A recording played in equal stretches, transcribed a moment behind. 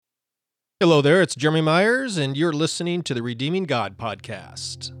Hello there, it's Jeremy Myers, and you're listening to the Redeeming God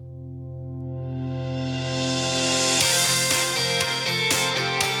podcast.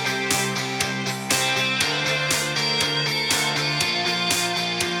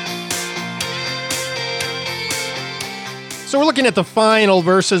 So we're looking at the final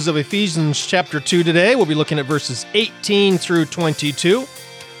verses of Ephesians chapter 2 today. We'll be looking at verses 18 through 22.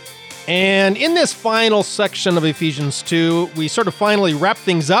 And in this final section of Ephesians 2, we sort of finally wrap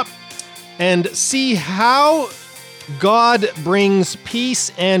things up and see how God brings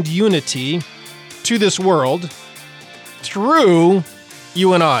peace and unity to this world through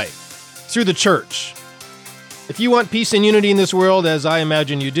you and I, through the church. If you want peace and unity in this world, as I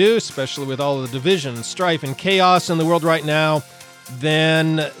imagine you do, especially with all of the division, strife, and chaos in the world right now,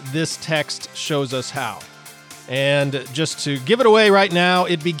 then this text shows us how. And just to give it away right now,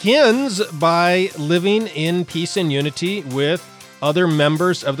 it begins by living in peace and unity with other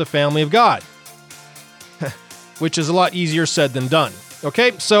members of the family of God, which is a lot easier said than done.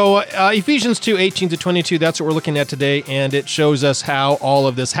 Okay, so Ephesians 2, 18 to 22, that's what we're looking at today, and it shows us how all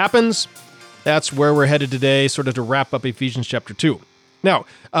of this happens. That's where we're headed today, sort of to wrap up Ephesians chapter 2. Now,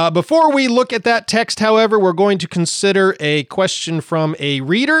 before we look at that text, however, we're going to consider a question from a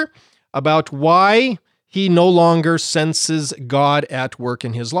reader about why he no longer senses God at work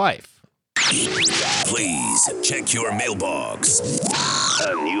in his life. Please check your mailbox.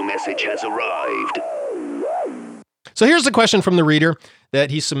 A new message has arrived. So here's the question from the reader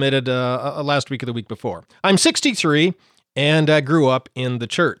that he submitted last week or the week before. I'm 63 and I grew up in the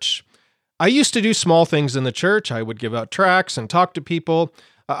church. I used to do small things in the church. I would give out tracts and talk to people.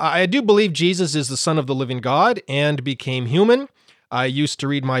 I do believe Jesus is the Son of the living God and became human. I used to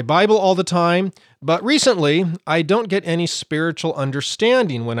read my Bible all the time, but recently I don't get any spiritual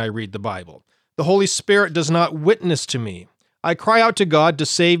understanding when I read the Bible. The Holy Spirit does not witness to me. I cry out to God to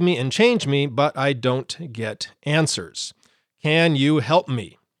save me and change me, but I don't get answers. Can you help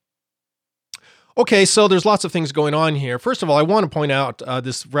me? Okay, so there's lots of things going on here. First of all, I want to point out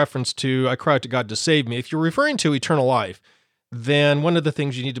this reference to I cry out to God to save me. If you're referring to eternal life, then one of the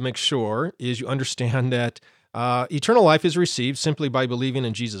things you need to make sure is you understand that eternal life is received simply by believing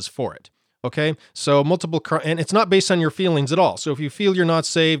in Jesus for it. Okay, so and it's not based on your feelings at all. So if you feel you're not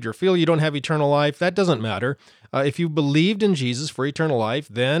saved or feel you don't have eternal life, that doesn't matter. If you believed in Jesus for eternal life,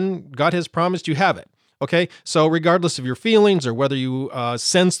 then God has promised you have it. Okay, so regardless of your feelings or whether you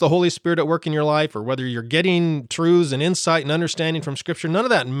sense the Holy Spirit at work in your life or whether you're getting truths and insight and understanding from Scripture, none of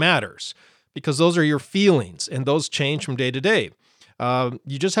that matters because those are your feelings and those change from day to day.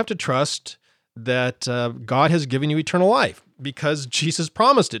 You just have to trust that God has given you eternal life because Jesus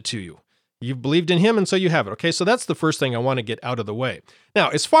promised it to you. You've believed in him, and so you have it. Okay, so that's the first thing I want to get out of the way. Now,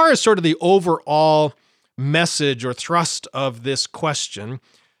 as far as sort of the overall message or thrust of this question,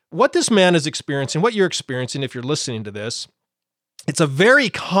 what this man is experiencing, what you're experiencing if you're listening to this, it's a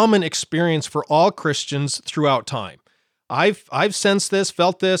very common experience for all Christians throughout time. I've sensed this,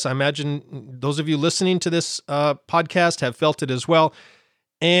 felt this. I imagine those of you listening to this podcast have felt it as well.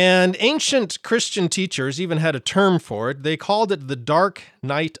 And ancient Christian teachers even had a term for it. They called it the dark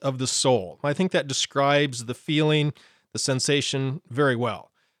night of the soul. I think that describes the feeling, the sensation very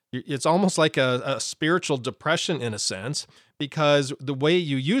well. It's almost like a spiritual depression in a sense, because the way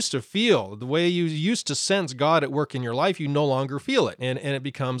you used to feel, the way you used to sense God at work in your life, you no longer feel it. And it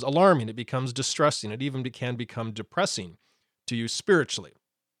becomes alarming. It becomes distressing. It even can become depressing to you spiritually.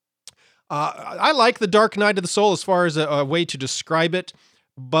 I like the dark night of the soul as far as a way to describe it.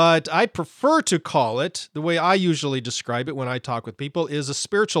 But I prefer to call it, the way I usually describe it when I talk with people, is a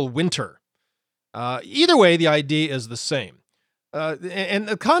spiritual winter. Either way, the idea is the same. And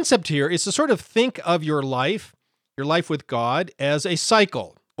the concept here is to sort of think of your life with God, as a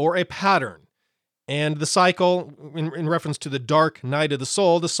cycle or a pattern. And the cycle, in reference to the dark night of the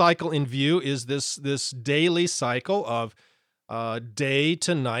soul, the cycle in view is this daily cycle of day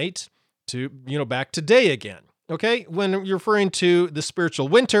to night to, back to day again. Okay, when you're referring to the spiritual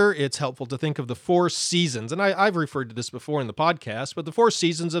winter, it's helpful to think of the 4 seasons. And I've referred to this before in the podcast, but the 4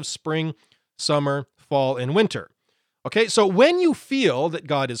 seasons of spring, summer, fall, and winter. Okay, so when you feel that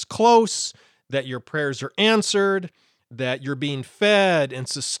God is close, that your prayers are answered, that you're being fed and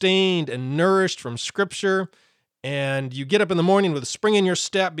sustained and nourished from Scripture, and you get up in the morning with a spring in your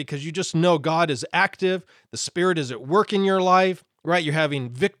step because you just know God is active, the Spirit is at work in your life, right? You're having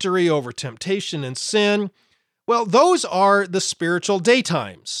victory over temptation and sin. Well, those are the spiritual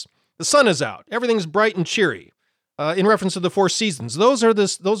daytimes. The sun is out. Everything's bright and cheery. In reference to the 4 seasons, those are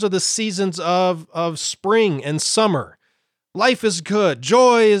the seasons of spring and summer. Life is good.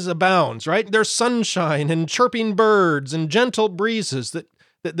 Joy abounds, right? There's sunshine and chirping birds and gentle breezes that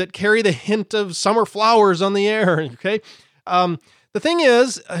that carry the hint of summer flowers on the air, okay? The thing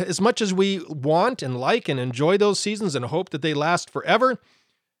is, as much as we want and like and enjoy those seasons and hope that they last forever,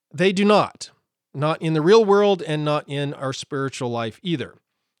 they do not. Not in the real world and not in our spiritual life either.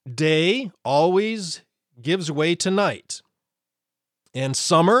 Day always gives way to night. And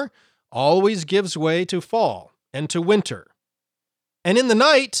summer always gives way to fall and to winter. And in the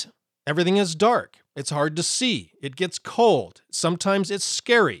night, everything is dark. It's hard to see. It gets cold. Sometimes it's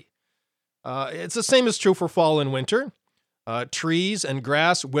scary. It's the same is true for fall and winter. Trees and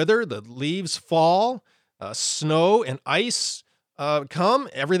grass wither, the leaves fall, snow and ice come,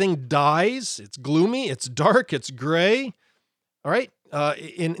 everything dies, it's gloomy, it's dark, it's gray. All right?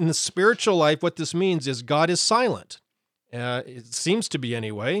 In the spiritual life, what this means is God is silent. It seems to be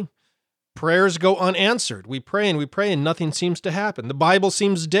anyway. Prayers go unanswered. We pray and nothing seems to happen. The Bible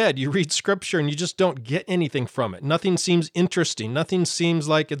seems dead. You read scripture and you just don't get anything from it. Nothing seems interesting. Nothing seems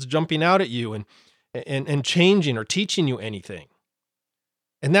like it's jumping out at you and changing or teaching you anything.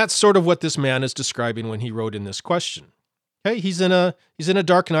 And that's sort of what this man is describing when he wrote in this question. Okay, he's in a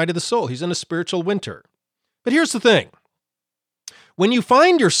dark night of the soul. He's in a spiritual winter. But here's the thing. When you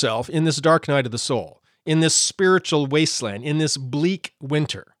find yourself in this dark night of the soul, in this spiritual wasteland, in this bleak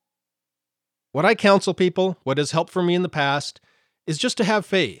winter, what I counsel people, what has helped for me in the past, is just to have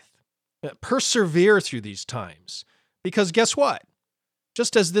faith. Persevere through these times. Because guess what?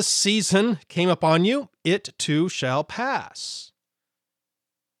 Just as this season came upon you, it too shall pass.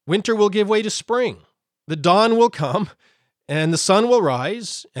 Winter will give way to spring. The dawn will come, and the sun will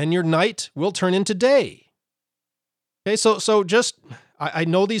rise, and your night will turn into day. Okay, so just, I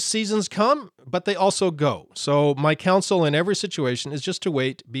know these seasons come, but they also go. So my counsel in every situation is just to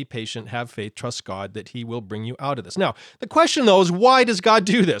wait, be patient, have faith, trust God that He will bring you out of this. Now, the question though is, why does God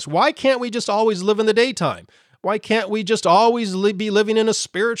do this? Why can't we just always live in the daytime? Why can't we just always be living in a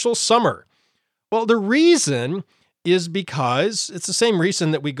spiritual summer? Well, the reason is because it's the same reason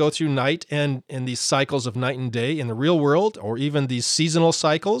that we go through night and these cycles of night and day in the real world, or even these seasonal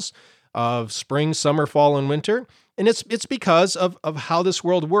cycles of spring, summer, fall, and winter. And it's because of how this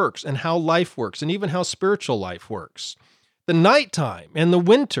world works and how life works and even how spiritual life works. The nighttime and the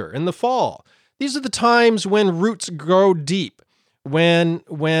winter and the fall, these are the times when roots grow deep, when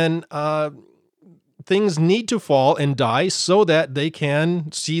things need to fall and die so that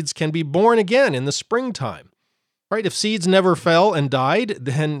seeds can be born again in the springtime. Right? If seeds never fell and died,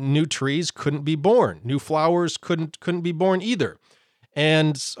 then new trees couldn't be born. New flowers couldn't be born either.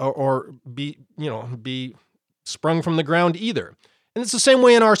 And or be sprung from the ground either. And it's the same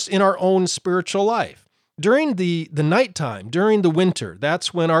way in our own spiritual life. During the nighttime, during the winter,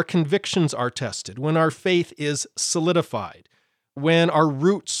 that's when our convictions are tested, when our faith is solidified, when our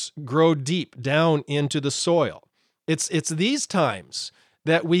roots grow deep down into the soil. It's these times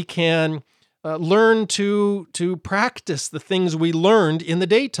that we can learn to practice the things we learned in the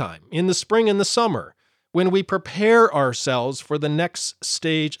daytime, in the spring and the summer, when we prepare ourselves for the next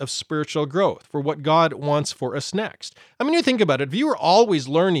stage of spiritual growth, for what God wants for us next. I mean, you think about it, if you were always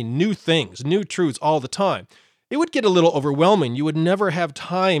learning new things, new truths all the time, it would get a little overwhelming. You would never have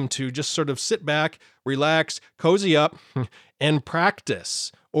time to just sort of sit back, relax, cozy up, and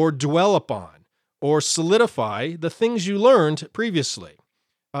practice or dwell upon or solidify the things you learned previously.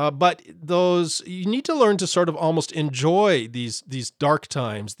 But you need to learn to sort of almost enjoy these dark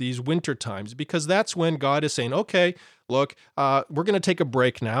times, these winter times, because that's when God is saying, okay, look, we're going to take a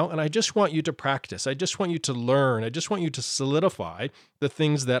break now, and I just want you to practice. I just want you to learn. I just want you to solidify the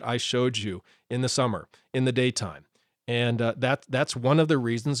things that I showed you in the summer, in the daytime. And that's one of the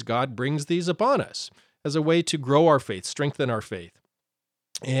reasons God brings these upon us, as a way to grow our faith, strengthen our faith,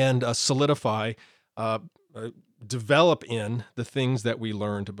 and solidify, develop in the things that we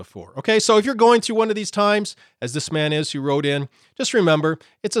learned before. Okay, so if you're going through one of these times, as this man is who wrote in, just remember,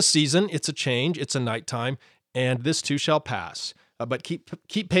 it's a season, it's a change, it's a nighttime, and this too shall pass. But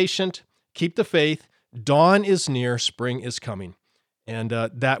keep patient, keep the faith. Dawn is near, spring is coming. And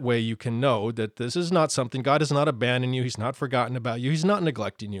that way you can know that this is not something, God has not abandoned you, He's not forgotten about you, He's not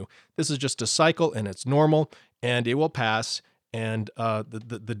neglecting you. This is just a cycle, and it's normal, and it will pass, and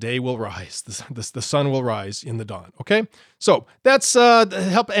the day will rise. The sun will rise in the dawn, okay? So that's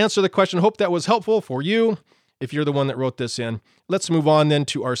help answer the question. Hope that was helpful for you, if you're the one that wrote this in. Let's move on then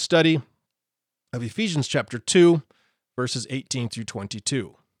to our study of Ephesians chapter 2, verses 18 through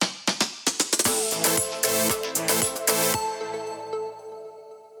 22.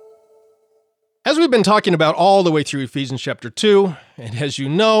 As we've been talking about all the way through Ephesians chapter 2, and as you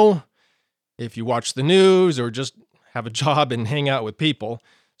know, if you watch the news or just have a job and hang out with people,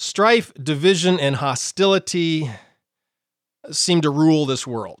 strife, division, and hostility seem to rule this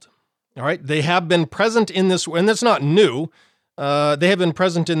world. All right, they have been present in this, and that's not new. They have been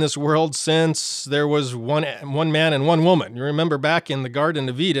present in this world since there was one man and one woman. You remember back in the Garden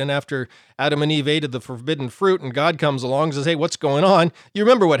of Eden, after Adam and Eve ate of the forbidden fruit, and God comes along and says, "Hey, what's going on?" You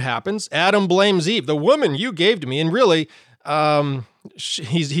remember what happens? Adam blames Eve, "The woman you gave to me," and really,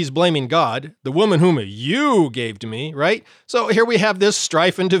 he's blaming God, "The woman whom you gave to me," right? So here we have this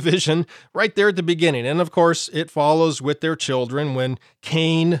strife and division right there at the beginning. And of course, it follows with their children when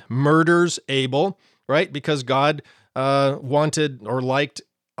Cain murders Abel, right? Because God wanted or liked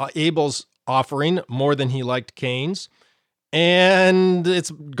Abel's offering more than he liked Cain's. And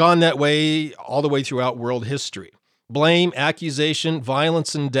it's gone that way all the way throughout world history. Blame, accusation,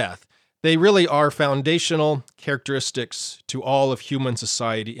 violence, and death. They really are foundational characteristics to all of human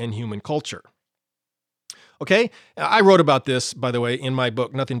society and human culture. Okay, I wrote about this, by the way, in my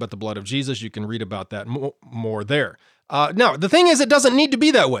book, Nothing But the Blood of Jesus. You can read about that more there. Now, the thing is, it doesn't need to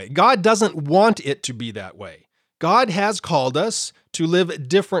be that way. God doesn't want it to be that way. God has called us to live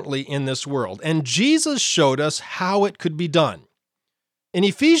differently in this world, and Jesus showed us how it could be done. In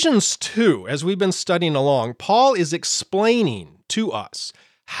Ephesians 2, as we've been studying along, Paul is explaining to us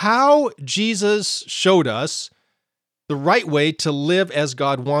how Jesus showed us the right way to live as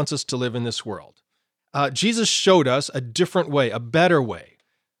God wants us to live in this world. Jesus showed us a different way, a better way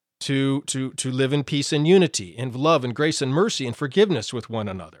to live in peace and unity, in love and grace and mercy and forgiveness with one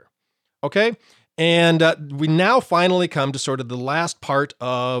another. Okay? And we now finally come to sort of the last part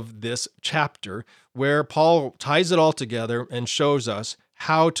of this chapter where Paul ties it all together and shows us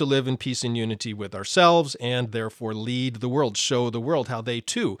how to live in peace and unity with ourselves and therefore lead the world, show the world how they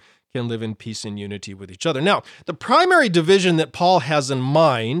too can live in peace and unity with each other. Now, the primary division that Paul has in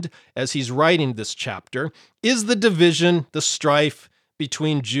mind as he's writing this chapter is the division, the strife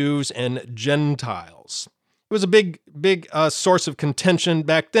between Jews and Gentiles. It was a big source of contention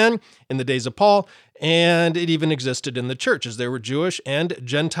back then in the days of Paul, and it even existed in the churches. There were Jewish and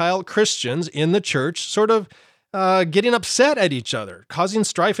Gentile Christians in the church sort of getting upset at each other, causing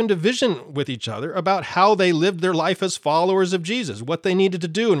strife and division with each other about how they lived their life as followers of Jesus, what they needed to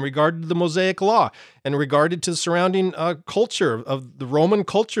do in regard to the Mosaic Law and regarded to the surrounding culture of the Roman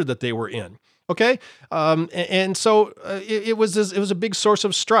culture that they were in. Okay, and so it was a big source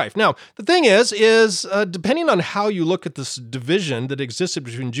of strife. Now, the thing is depending on how you look at this division that existed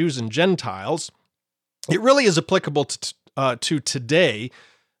between Jews and Gentiles, it really is applicable to today,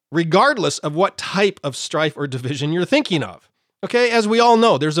 regardless of what type of strife or division you're thinking of. Okay, as we all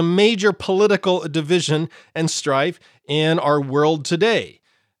know, there's a major political division and strife in our world today.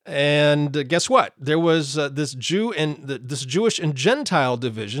 And guess what? There was this Jewish and Gentile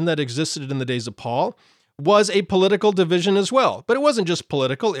division that existed in the days of Paul was a political division as well. But it wasn't just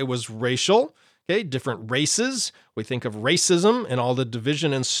political, it was racial. Okay, different races. We think of racism and all the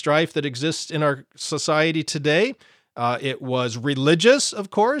division and strife that exists in our society today. It was religious, of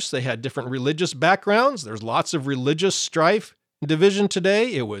course. They had different religious backgrounds. There's lots of religious strife and division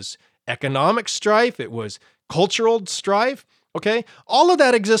today. It was economic strife. It was cultural strife. Okay, all of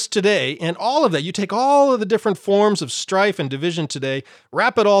that exists today, and all of that, you take all of the different forms of strife and division today,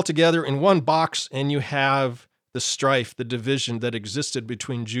 wrap it all together in one box, and you have the strife, the division that existed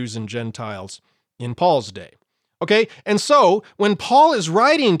between Jews and Gentiles in Paul's day. Okay, and so when Paul is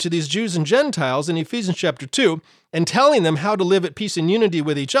writing to these Jews and Gentiles in Ephesians chapter 2 and telling them how to live at peace and unity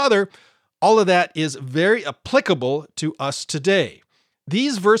with each other, all of that is very applicable to us today.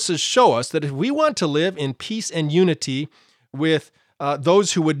 These verses show us that if we want to live in peace and unity with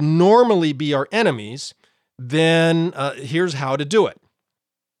those who would normally be our enemies, then here's how to do it.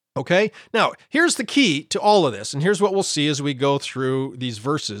 Okay? Now, here's the key to all of this, and here's what we'll see as we go through these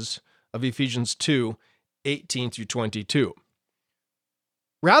verses of Ephesians 2, 18 through 22.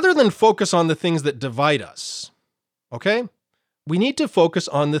 Rather than focus on the things that divide us, okay, we need to focus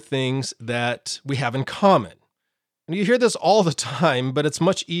on the things that we have in common. And you hear this all the time, but it's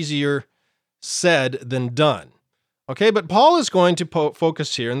much easier said than done. Okay, but Paul is going to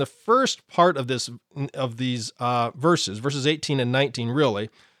focus here in the first part of these verses 18 and 19, really,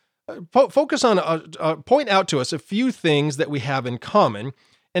 focus on, point out to us a few things that we have in common.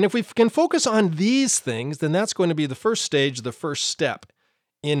 And if we can focus on these things, then that's going to be the first stage, the first step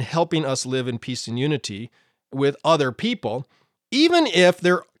in helping us live in peace and unity with other people, even if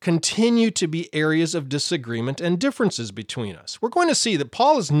there continue to be areas of disagreement and differences between us. We're going to see that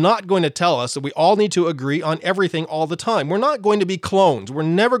Paul is not going to tell us that we all need to agree on everything all the time. We're not going to be clones. We're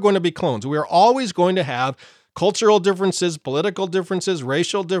never going to be clones. We are always going to have cultural differences, political differences,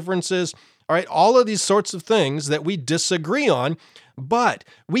 racial differences, All right, all of these sorts of things that we disagree on, but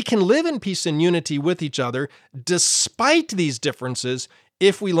we can live in peace and unity with each other despite these differences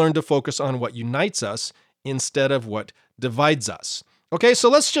if we learn to focus on what unites us instead of what divides us. Okay, so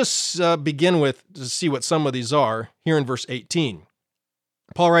let's just begin with to see what some of these are here in verse 18.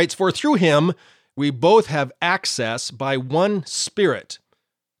 Paul writes, "For through him we both have access by one Spirit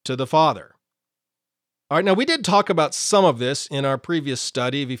to the Father." All right, now we did talk about some of this in our previous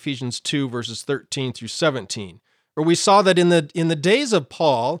study of Ephesians 2, verses 13 through 17, where we saw that in the days of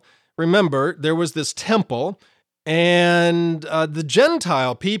Paul, remember, there was this temple, and the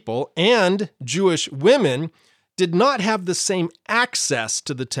Gentile people and Jewish women did not have the same access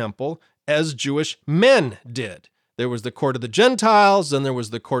to the temple as Jewish men did. There was the court of the Gentiles, then there was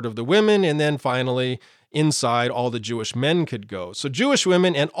the court of the women, and then finally, inside, all the Jewish men could go. So Jewish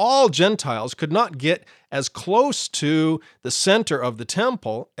women and all Gentiles could not get as close to the center of the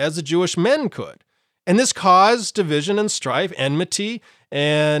temple as the Jewish men could. And this caused division and strife, enmity,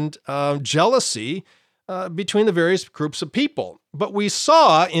 and jealousy between the various groups of people. But we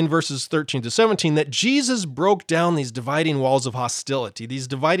saw in verses 13 to 17 that Jesus broke down these dividing walls of hostility, these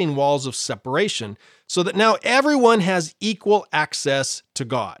dividing walls of separation, so that now everyone has equal access to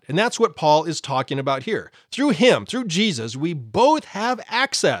God. And that's what Paul is talking about here. Through him, through Jesus, we both have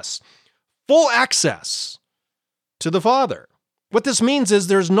access, full access to the Father. What this means is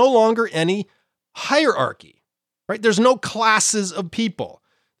there's no longer any hierarchy, right? There's no classes of people.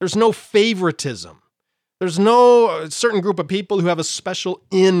 There's no favoritism. There's no certain group of people who have a special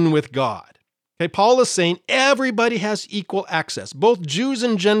in with God. Okay, Paul is saying everybody has equal access. Both Jews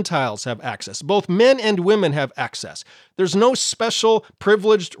and Gentiles have access. Both men and women have access. There's no special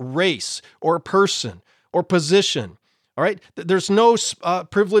privileged race or person or position. All right, there's no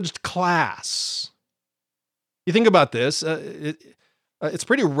privileged class. You think about this, it's a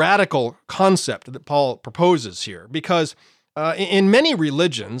pretty radical concept that Paul proposes here, because in many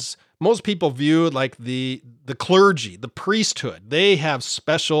religions, most people view like the clergy, the priesthood, they have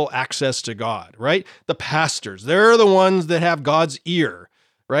special access to God, right? The pastors, they're the ones that have God's ear,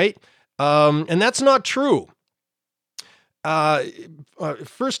 right? And that's not true. 1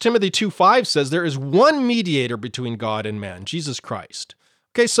 Timothy 2:5 says there is one mediator between God and man, Jesus Christ.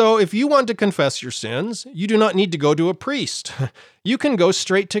 Okay, so if you want to confess your sins, you do not need to go to a priest. You can go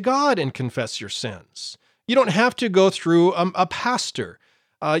straight to God and confess your sins. You don't have to go through a pastor.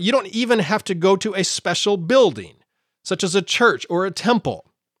 You don't even have to go to a special building, such as a church or a temple.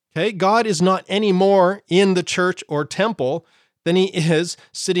 Okay, God is not any more in the church or temple than he is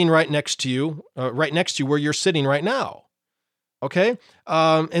sitting right next to you where you're sitting right now. Okay,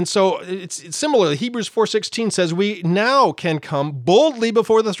 and so it's similar. Hebrews 4:16 says we now can come boldly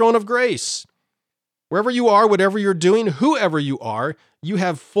before the throne of grace. Wherever you are, whatever you're doing, whoever you are, you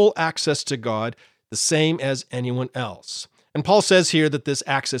have full access to God, the same as anyone else. And Paul says here that this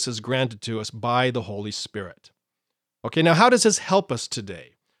access is granted to us by the Holy Spirit. Okay, now how does this help us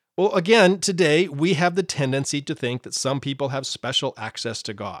today? Well, again, today we have the tendency to think that some people have special access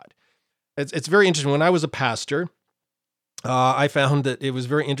to God. It's very interesting. When I was a pastor, I found that it was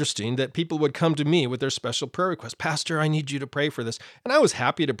very interesting that people would come to me with their special prayer requests. Pastor, I need you to pray for this. And I was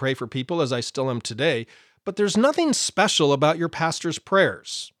happy to pray for people, as I still am today, but there's nothing special about your pastor's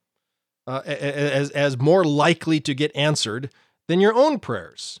prayers as more likely to get answered than your own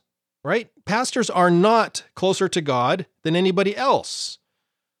prayers, right? Pastors are not closer to God than anybody else.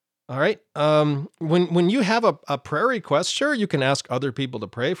 All right. When you have a prayer request, sure, you can ask other people to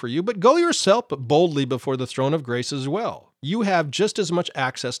pray for you, but go yourself boldly before the throne of grace as well. You have just as much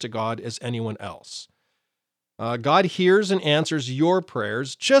access to God as anyone else. God hears and answers your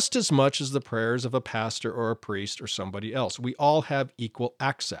prayers just as much as the prayers of a pastor or a priest or somebody else. We all have equal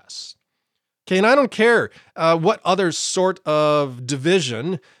access. Okay, and I don't care what other sort of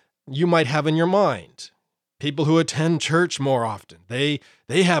division you might have in your mind. People who attend church more often, they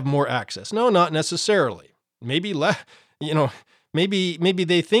have more access. No, not necessarily. Maybe maybe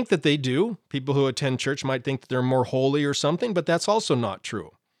they think that they do. People who attend church might think that they're more holy or something, but that's also not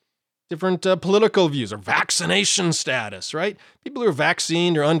true. Different political views or vaccination status, right? People who are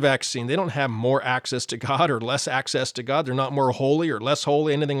vaccinated or unvaccinated, they don't have more access to God or less access to God. They're not more holy or less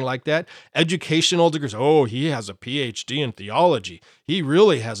holy, anything like that. Educational degrees, oh, he has a PhD in theology. He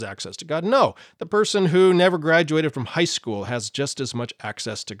really has access to God. No, the person who never graduated from high school has just as much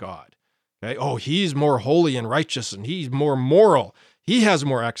access to God. Okay? Oh, he's more holy and righteous and he's more moral. He has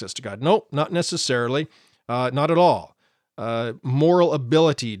more access to God. No, not necessarily. Not at all. Moral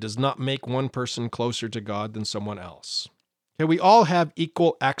ability does not make one person closer to God than someone else. Okay, we all have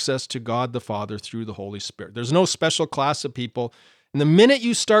equal access to God the Father through the Holy Spirit. There's no special class of people. And the minute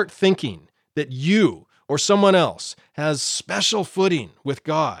you start thinking that you or someone else has special footing with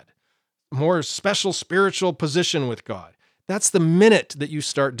God, more special spiritual position with God, that's the minute that you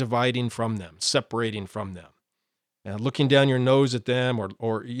start dividing from them, separating from them. Looking down your nose at them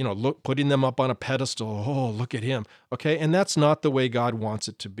or putting them up on a pedestal. Oh, look at him. Okay, and that's not the way God wants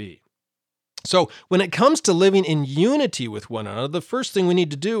it to be. So when it comes to living in unity with one another, the first thing we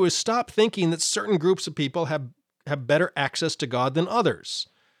need to do is stop thinking that certain groups of people have better access to God than others.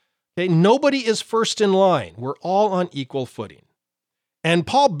 Okay, nobody is first in line. We're all on equal footing. And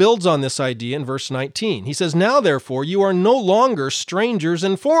Paul builds on this idea in verse 19. He says, "Now therefore you are no longer strangers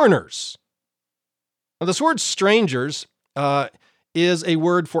and foreigners." Now, this word strangers is a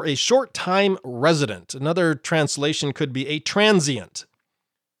word for a short-time resident. Another translation could be a transient,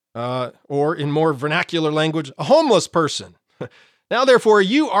 or in more vernacular language, a homeless person. Now, therefore,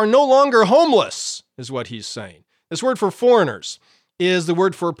 you are no longer homeless, is what he's saying. This word for foreigners is the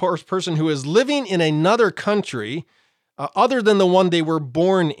word for a person who is living in another country other than the one they were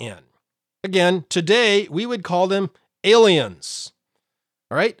born in. Again, today, we would call them aliens.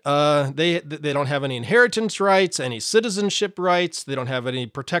 All right, they don't have any inheritance rights, any citizenship rights. They don't have any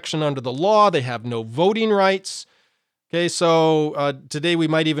protection under the law. They have no voting rights. Okay, so today we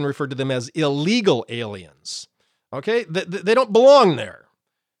might even refer to them as illegal aliens. Okay, they don't belong there.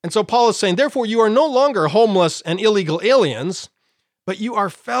 And so Paul is saying, therefore, you are no longer homeless and illegal aliens, but you are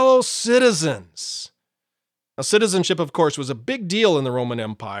fellow citizens. Now, citizenship, of course, was a big deal in the Roman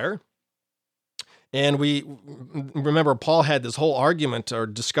Empire. And we remember Paul had this whole argument or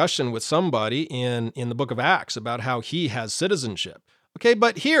discussion with somebody in the book of Acts about how he has citizenship. Okay,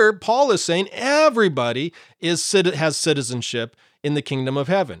 but here Paul is saying everybody has citizenship in the kingdom of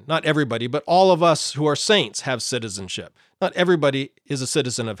heaven. Not everybody, but all of us who are saints have citizenship. Not everybody is a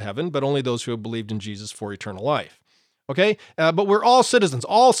citizen of heaven, but only those who have believed in Jesus for eternal life. Okay, but we're all citizens.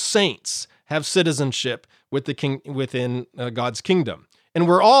 All saints have citizenship within God's kingdom. And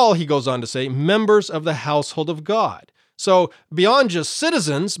we're all, he goes on to say, members of the household of God. So beyond just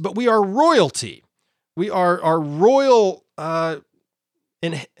citizens, but we are royalty. We are royal,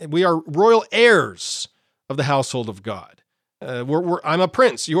 and we are royal heirs of the household of God. I'm a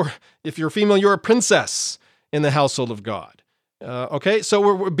prince. If you're female, you're a princess in the household of God. Okay, so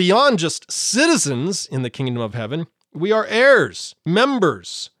we're beyond just citizens in the kingdom of heaven. We are heirs,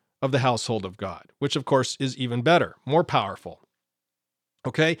 members of the household of God, which of course is even better, more powerful.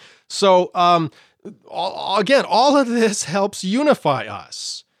 Okay, so again, all of this helps unify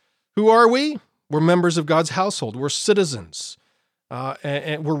us. Who are we? We're members of God's household. We're citizens,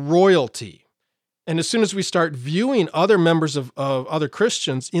 and we're royalty. And as soon as we start viewing other members of other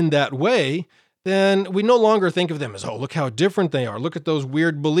Christians in that way, then we no longer think of them as, oh, look how different they are. Look at those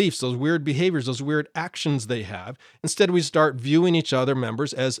weird beliefs, those weird behaviors, those weird actions they have. Instead, we start viewing each other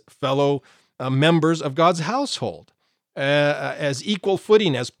members as fellow members of God's household. As equal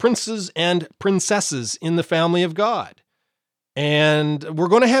footing, as princes and princesses in the family of God. And we're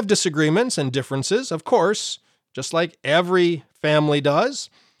going to have disagreements and differences, of course, just like every family does.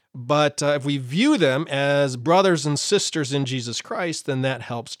 But if we view them as brothers and sisters in Jesus Christ, then that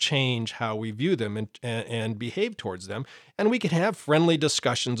helps change how we view them and behave towards them. And we can have friendly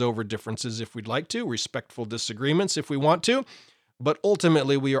discussions over differences if we'd like to, respectful disagreements if we want to. But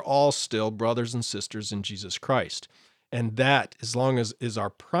ultimately, we are all still brothers and sisters in Jesus Christ. And that, as long as is our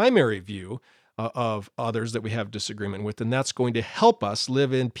primary view of others that we have disagreement with, then that's going to help us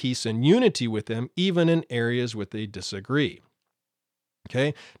live in peace and unity with them, even in areas where they disagree.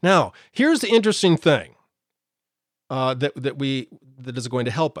 Okay? Now, here's the interesting thing that is going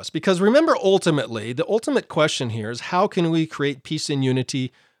to help us. Because remember, ultimately, the ultimate question here is, how can we create peace and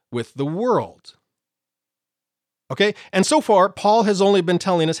unity with the world? Okay? And so far, Paul has only been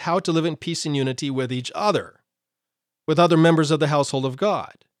telling us how to live in peace and unity with each other, with other members of the household of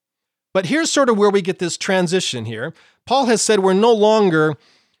God. But here's sort of where we get this transition here. Paul has said we're no longer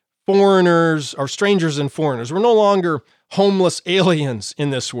foreigners or strangers and foreigners. We're no longer homeless aliens in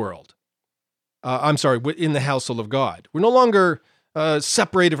this world. In the household of God. We're no longer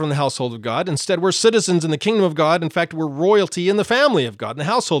separated from the household of God. Instead, we're citizens in the kingdom of God. In fact, we're royalty in the family of God, in the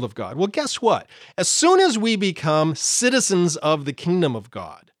household of God. Well, guess what? As soon as we become citizens of the kingdom of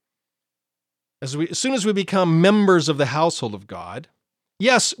God, as soon as we become members of the household of God,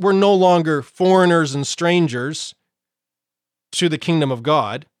 yes, we're no longer foreigners and strangers to the kingdom of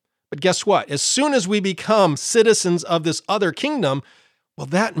God, but guess what? As soon as we become citizens of this other kingdom, well,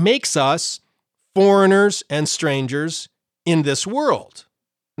 that makes us foreigners and strangers in this world.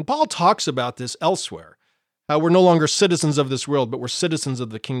 And Paul talks about this elsewhere, how we're no longer citizens of this world, but we're citizens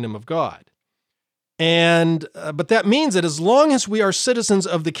of the kingdom of God. And but that means that as long as we are citizens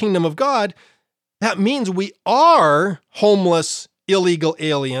of the kingdom of God, that means we are homeless, illegal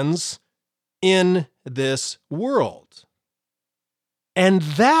aliens in this world. And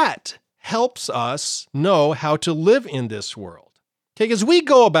that helps us know how to live in this world. Okay, as we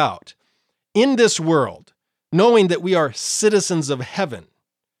go about in this world, knowing that we are citizens of heaven,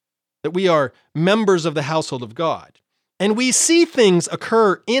 that we are members of the household of God, and we see things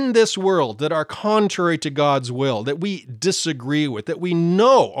occur in this world that are contrary to God's will, that we disagree with, that we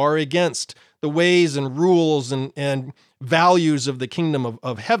know are against the ways and rules and values of the kingdom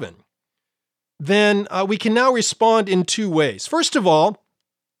of heaven, then we can now respond in two ways. First of all,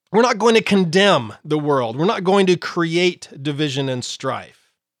 we're not going to condemn the world. We're not going to create division and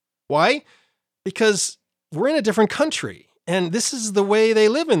strife. Why? Because we're in a different country, and this is the way they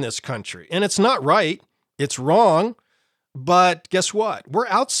live in this country. And it's not right. It's wrong. But guess what? We're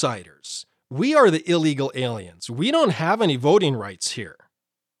outsiders. We are the illegal aliens. We don't have any voting rights here.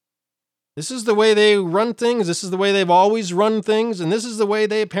 This is the way they run things. This is the way they've always run things. And this is the way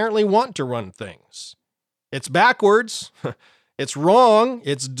they apparently want to run things. It's backwards. It's wrong.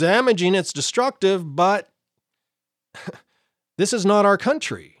 It's damaging. It's destructive. But this is not our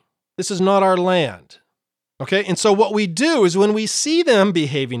country. This is not our land. Okay? And so what we do is when we see them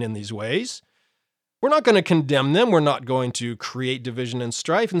behaving in these ways, we're not going to condemn them. We're not going to create division and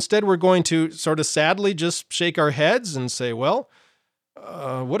strife. Instead, we're going to sort of sadly just shake our heads and say, well,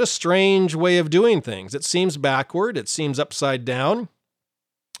 what a strange way of doing things. It seems backward. It seems upside down.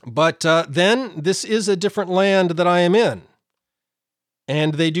 But then this is a different land that I am in.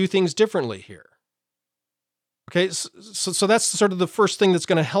 And they do things differently here. Okay, so that's sort of the first thing that's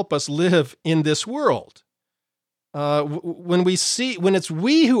going to help us live in this world. When it's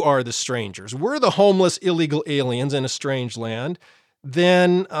we who are the strangers, we're the homeless, illegal aliens in a strange land,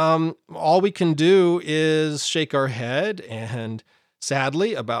 then all we can do is shake our head and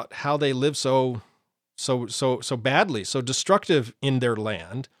sadly about how they live so badly, so destructive in their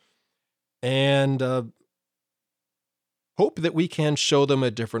land, and hope that we can show them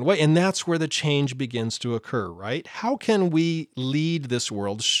a different way. And that's where the change begins to occur, right? How can we lead this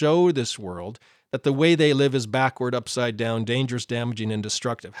world, show this world that the way they live is backward, upside down, dangerous, damaging, and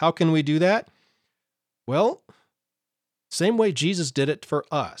destructive? How can we do that? Well, same way Jesus did it for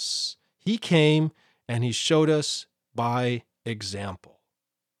us. He came and he showed us by example.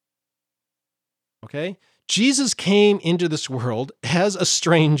 Okay? Jesus came into this world as a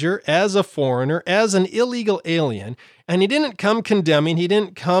stranger, as a foreigner, as an illegal alien, and he didn't come condemning, he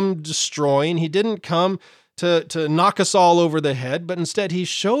didn't come destroying, he didn't come to knock us all over the head, but instead he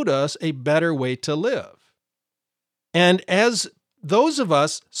showed us a better way to live. And as some of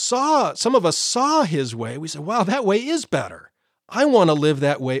us saw his way, we said, wow, that way is better. I want to live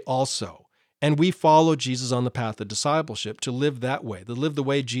that way also. And we follow Jesus on the path of discipleship to live that way, to live the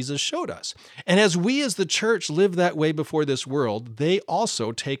way Jesus showed us. And as we as the church live that way before this world, they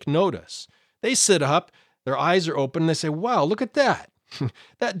also take notice. They sit up, their eyes are open, and they say, wow, look at that.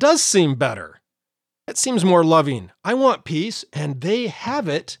 That does seem better. That seems more loving. I want peace, and they have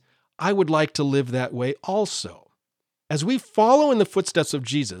it. I would like to live that way also. As we follow in the footsteps of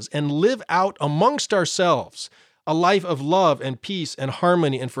Jesus and live out amongst ourselves a life of love and peace and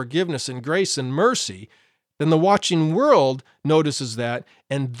harmony and forgiveness and grace and mercy, then the watching world notices that,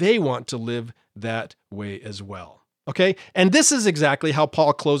 and they want to live that way as well. Okay? And this is exactly how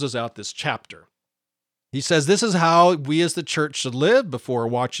Paul closes out this chapter. He says, this is how we as the church should live before a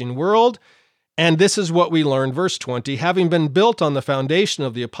watching world. And this is what we learn, verse 20, having been built on the foundation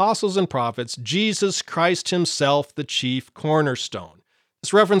of the apostles and prophets, Jesus Christ himself, the chief cornerstone.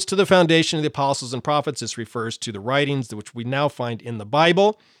 This reference to the foundation of the apostles and prophets, this refers to the writings which we now find in the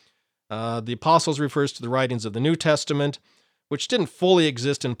Bible. The apostles refers to the writings of the New Testament, which didn't fully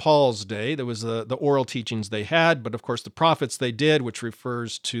exist in Paul's day. There was the oral teachings they had, but of course the prophets they did, which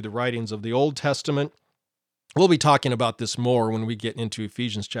refers to the writings of the Old Testament. We'll be talking about this more when we get into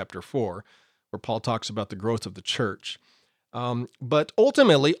Ephesians chapter 4. Where Paul talks about the growth of the church. But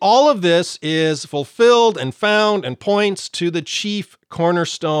ultimately, all of this is fulfilled and found and points to the chief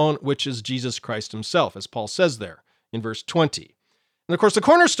cornerstone, which is Jesus Christ himself, as Paul says there in verse 20. And of course, the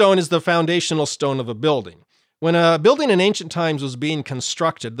cornerstone is the foundational stone of a building. When a building in ancient times was being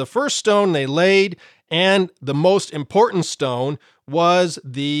constructed, the first stone they laid and the most important stone was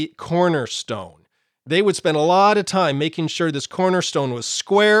the cornerstone. They would spend a lot of time making sure this cornerstone was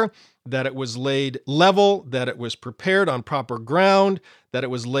square, that it was laid level, that it was prepared on proper ground, that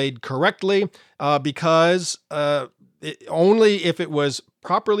it was laid correctly, because only if it was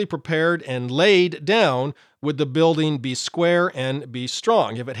properly prepared and laid down would the building be square and be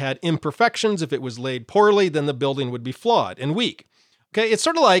strong. If it had imperfections, if it was laid poorly, then the building would be flawed and weak. Okay, it's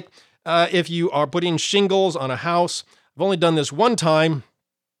sort of like if you are putting shingles on a house. I've only done this one time,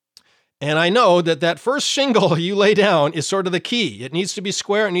 and I know that first shingle you lay down is sort of the key. It needs to be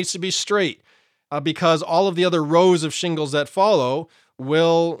square, it needs to be straight, because all of the other rows of shingles that follow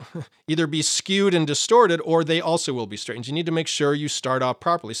will either be skewed and distorted, or they also will be straightened. You need to make sure you start off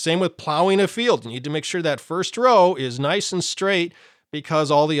properly. Same with plowing a field. You need to make sure that first row is nice and straight,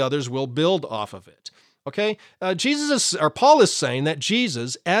 because all the others will build off of it. Okay? Paul is saying that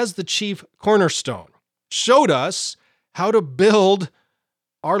Jesus, as the chief cornerstone, showed us how to build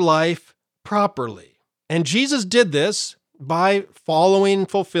our life properly. And Jesus did this by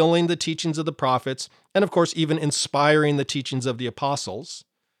fulfilling the teachings of the prophets, and of course, even inspiring the teachings of the apostles.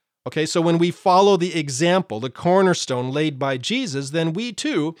 Okay, so when we follow the example, the cornerstone laid by Jesus, then we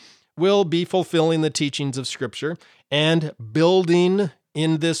too will be fulfilling the teachings of Scripture and building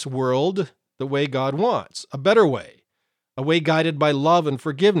in this world the way God wants, a better way, a way guided by love and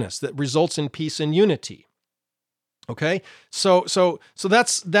forgiveness that results in peace and unity. Okay, so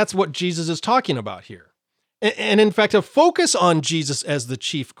that's what Jesus is talking about here. And in fact, a focus on Jesus as the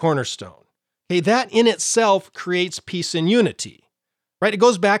chief cornerstone, okay, that in itself creates peace and unity, right? It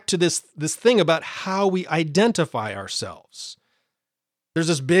goes back to this thing about how we identify ourselves. There's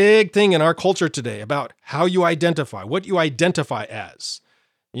this big thing in our culture today about how you identify, what you identify as.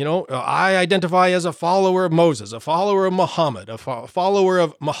 You know, I identify as a follower of Moses, a follower of Muhammad, a follower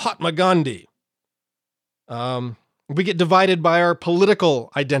of Mahatma Gandhi. We get divided by our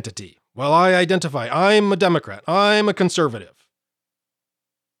political identity. Well, I'm a Democrat, I'm a conservative.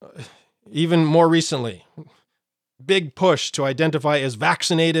 Even more recently, big push to identify as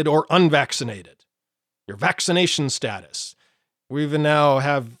vaccinated or unvaccinated, your vaccination status. We even now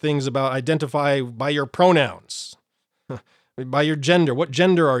have things about identify by your pronouns, by your gender. What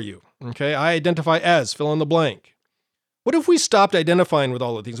gender are you? Okay, I identify as, fill in the blank. What if we stopped identifying with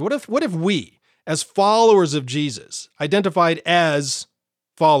all of these? What if we, as followers of Jesus, identified as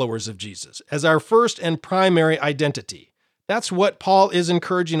followers of Jesus, as our first and primary identity? That's what Paul is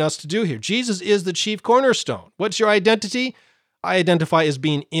encouraging us to do here. Jesus is the chief cornerstone. What's your identity? I identify as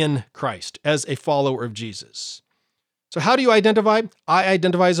being in Christ, as a follower of Jesus. So how do you identify? I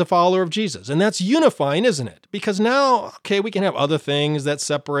identify as a follower of Jesus. And that's unifying, isn't it? Because now, okay, we can have other things that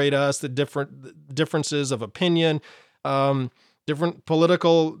separate us, the differences of opinion, different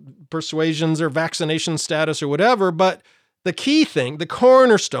political persuasions or vaccination status or whatever, but the key thing, the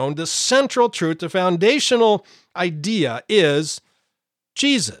cornerstone, the central truth, the foundational idea is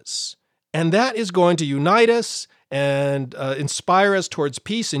Jesus. And that is going to unite us and inspire us towards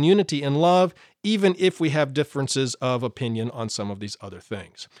peace and unity and love, even if we have differences of opinion on some of these other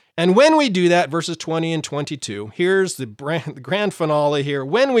things. And when we do that, verses 20 and 22, here's the grand finale here.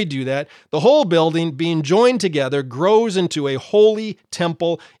 When we do that, the whole building, being joined together, grows into a holy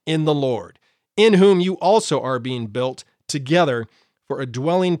temple in the Lord, in whom you also are being built together for a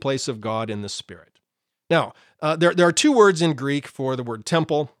dwelling place of God in the Spirit. Now, there are two words in Greek for the word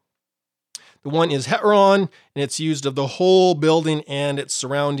temple. The one is heteron, and it's used of the whole building and its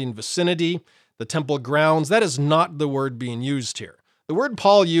surrounding vicinity, the temple grounds. That is not the word being used here. The word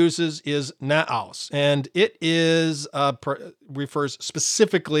Paul uses is naos, and it refers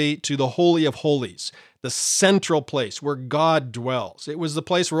specifically to the Holy of Holies, the central place where God dwells. It was the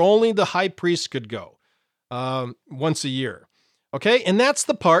place where only the high priest could go once a year. Okay, and that's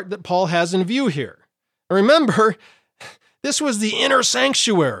the part that Paul has in view here. Remember, this was the inner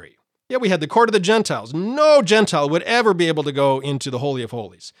sanctuary. Yeah, we had the court of the Gentiles. No Gentile would ever be able to go into the Holy of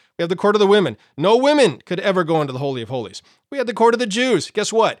Holies. We have the court of the women. No women could ever go into the Holy of Holies. We had the court of the Jews.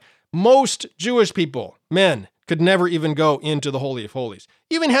 Guess what? Most Jewish people, men, could never even go into the Holy of Holies.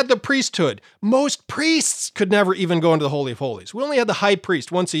 Even had the priesthood. Most priests could never even go into the Holy of Holies. We only had the high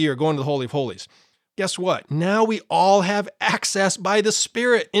priest once a year go into the Holy of Holies. Guess what? Now we all have access by the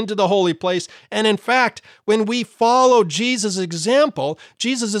Spirit into the holy place. And in fact, when we follow Jesus' example,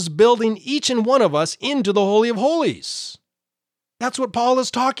 Jesus is building each and one of us into the Holy of Holies. That's what Paul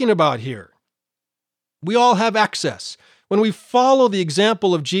is talking about here. We all have access. When we follow the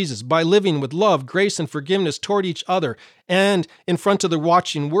example of Jesus by living with love, grace, and forgiveness toward each other and in front of the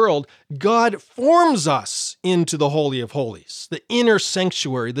watching world, God forms us into the Holy of Holies, the inner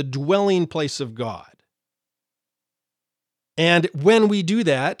sanctuary, the dwelling place of God. And when we do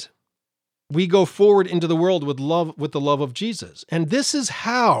that, we go forward into the world with the love of Jesus. And this is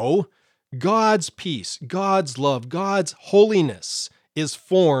how God's peace, God's love, God's holiness is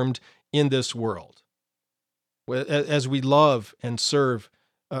formed in this world, as we love and serve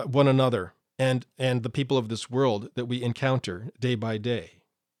one another and the people of this world that we encounter day by day.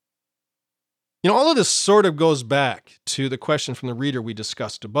 All of this sort of goes back to the question from the reader we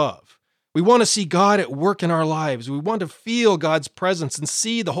discussed above. We want to see God at work in our lives. We want to feel God's presence and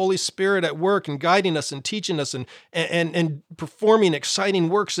see the Holy Spirit at work and guiding us and teaching us and performing exciting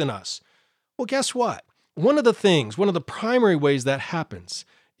works in us. Well, guess what? One of the primary ways that happens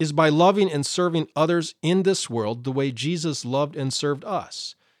is by loving and serving others in this world the way Jesus loved and served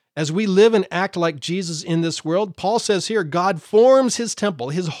us. As we live and act like Jesus in this world, Paul says here, God forms his temple,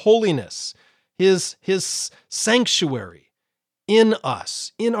 his holiness, his sanctuary in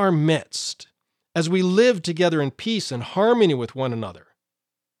us, in our midst, as we live together in peace and harmony with one another.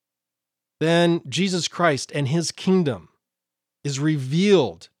 Then Jesus Christ and his kingdom is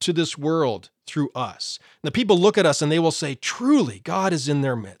revealed to this world through us. And the people look at us and they will say, truly, God is in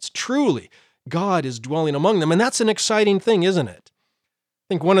their midst. Truly, God is dwelling among them. And that's an exciting thing, isn't it?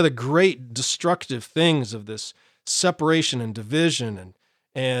 I think one of the great destructive things of this separation and division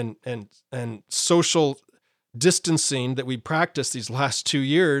and social distancing that we practiced these last 2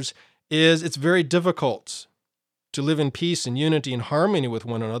 years is it's very difficult to live in peace and unity and harmony with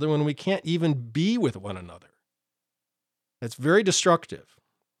one another when we can't even be with one another. It's very destructive.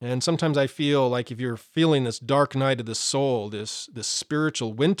 And sometimes I feel like if you're feeling this dark night of the soul, this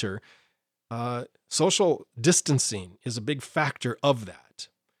spiritual winter, social distancing is a big factor of that.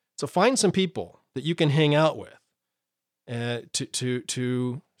 So find some people that you can hang out with,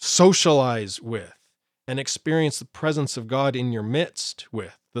 to socialize with, and experience the presence of God in your midst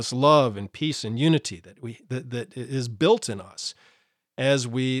with this love and peace and unity that is built in us as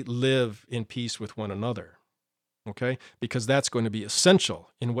we live in peace with one another. Okay? Because that's going to be essential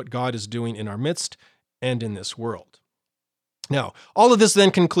in what God is doing in our midst and in this world. Now, all of this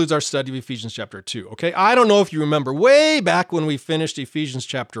then concludes our study of Ephesians chapter 2. Okay? I don't know if you remember way back when we finished Ephesians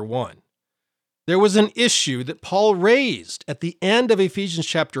chapter 1. There was an issue that Paul raised at the end of Ephesians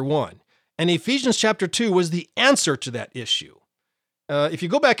chapter 1. And Ephesians chapter 2 was the answer to that issue. If you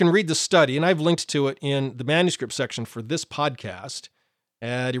go back and read the study, and I've linked to it in the manuscript section for this podcast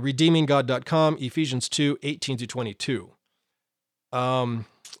at redeeminggod.com, Ephesians 2, 18 to 22. The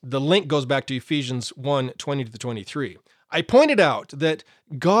link goes back to Ephesians 1, 20 to 23. I pointed out that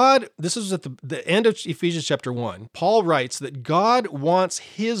God, this is at the end of Ephesians chapter 1, Paul writes that God wants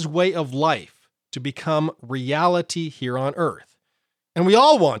his way of life to become reality here on earth. And we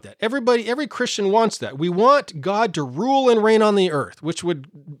all want that. Every Christian wants that. We want God to rule and reign on the earth, which would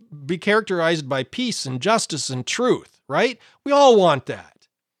be characterized by peace and justice and truth, right? We all want that.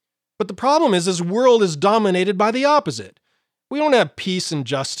 But the problem is this world is dominated by the opposite. We don't have peace and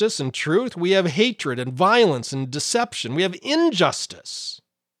justice and truth. We have hatred and violence and deception. We have injustice.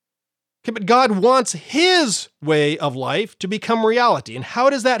 Okay, but God wants his way of life to become reality. And how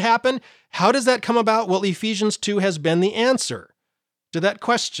does that happen? How does that come about? Well, Ephesians 2 has been the answer to that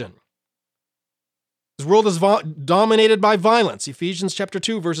question. This world is dominated by violence. Ephesians chapter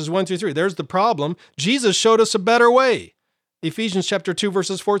 2, verses 1 through 3. There's the problem. Jesus showed us a better way. Ephesians chapter 2,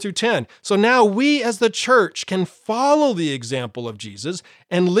 verses 4 through 10. So now we as the church can follow the example of Jesus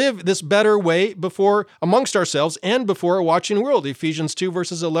and live this better way amongst ourselves and before a watching world. Ephesians 2,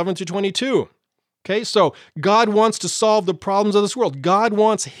 verses 11 through 22. Okay, so God wants to solve the problems of this world. God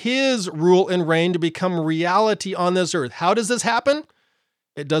wants his rule and reign to become reality on this earth. How does this happen?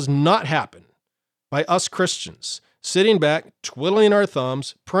 It does not happen by us Christians sitting back, twiddling our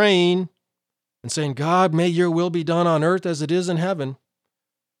thumbs, praying, and saying, God, may your will be done on earth as it is in heaven.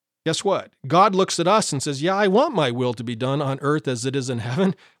 Guess what? God looks at us and says, yeah, I want my will to be done on earth as it is in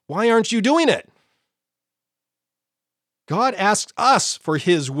heaven. Why aren't you doing it? God asks us for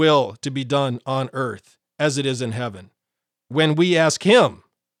his will to be done on earth as it is in heaven, when we ask him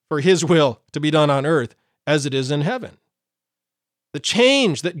for his will to be done on earth as it is in heaven. The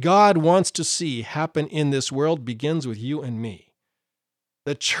change that God wants to see happen in this world begins with you and me.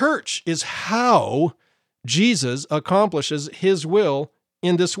 The church is how Jesus accomplishes his will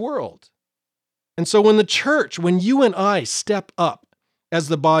in this world. And so when you and I step up as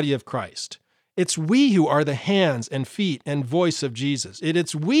the body of Christ, it's we who are the hands and feet and voice of Jesus.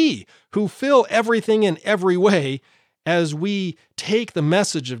 It's we who fill everything in every way as we take the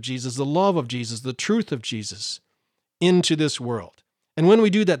message of Jesus, the love of Jesus, the truth of Jesus into this world. And when we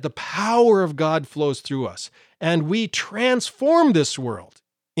do that, the power of God flows through us, and we transform this world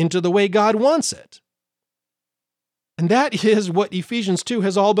into the way God wants it. And that is what Ephesians 2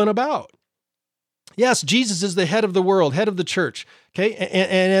 has all been about. Yes, Jesus is the head of the world, head of the church, okay?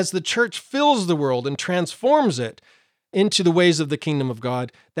 And as the church fills the world and transforms it into the ways of the kingdom of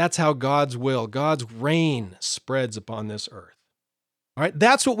God, that's how God's will, God's reign spreads upon this earth. All right,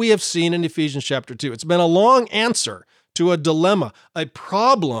 that's what we have seen in Ephesians chapter 2. It's been a long answer to a dilemma, a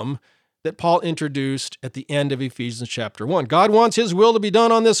problem that Paul introduced at the end of Ephesians chapter 1. God wants his will to be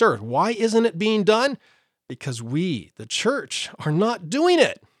done on this earth. Why isn't it being done? Because we, the church, are not doing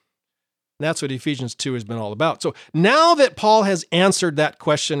it. That's what Ephesians 2 has been all about. So now that Paul has answered that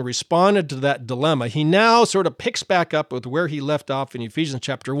question, responded to that dilemma, he now sort of picks back up with where he left off in Ephesians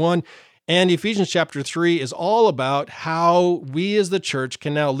chapter 1. And Ephesians chapter 3 is all about how we as the church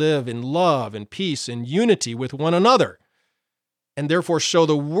can now live in love and peace and unity with one another, and therefore show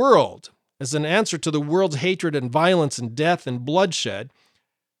the world, as an answer to the world's hatred and violence and death and bloodshed,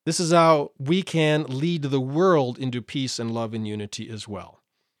 this is how we can lead the world into peace and love and unity as well.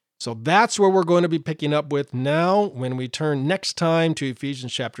 So that's where we're going to be picking up with now when we turn next time to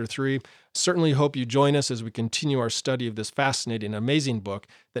Ephesians chapter 3. Certainly hope you join us as we continue our study of this fascinating, amazing book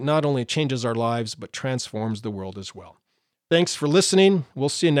that not only changes our lives, but transforms the world as well. Thanks for listening. We'll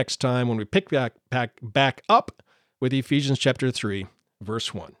see you next time when we pick back up with Ephesians chapter 3,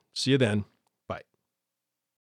 verse 1. See you then.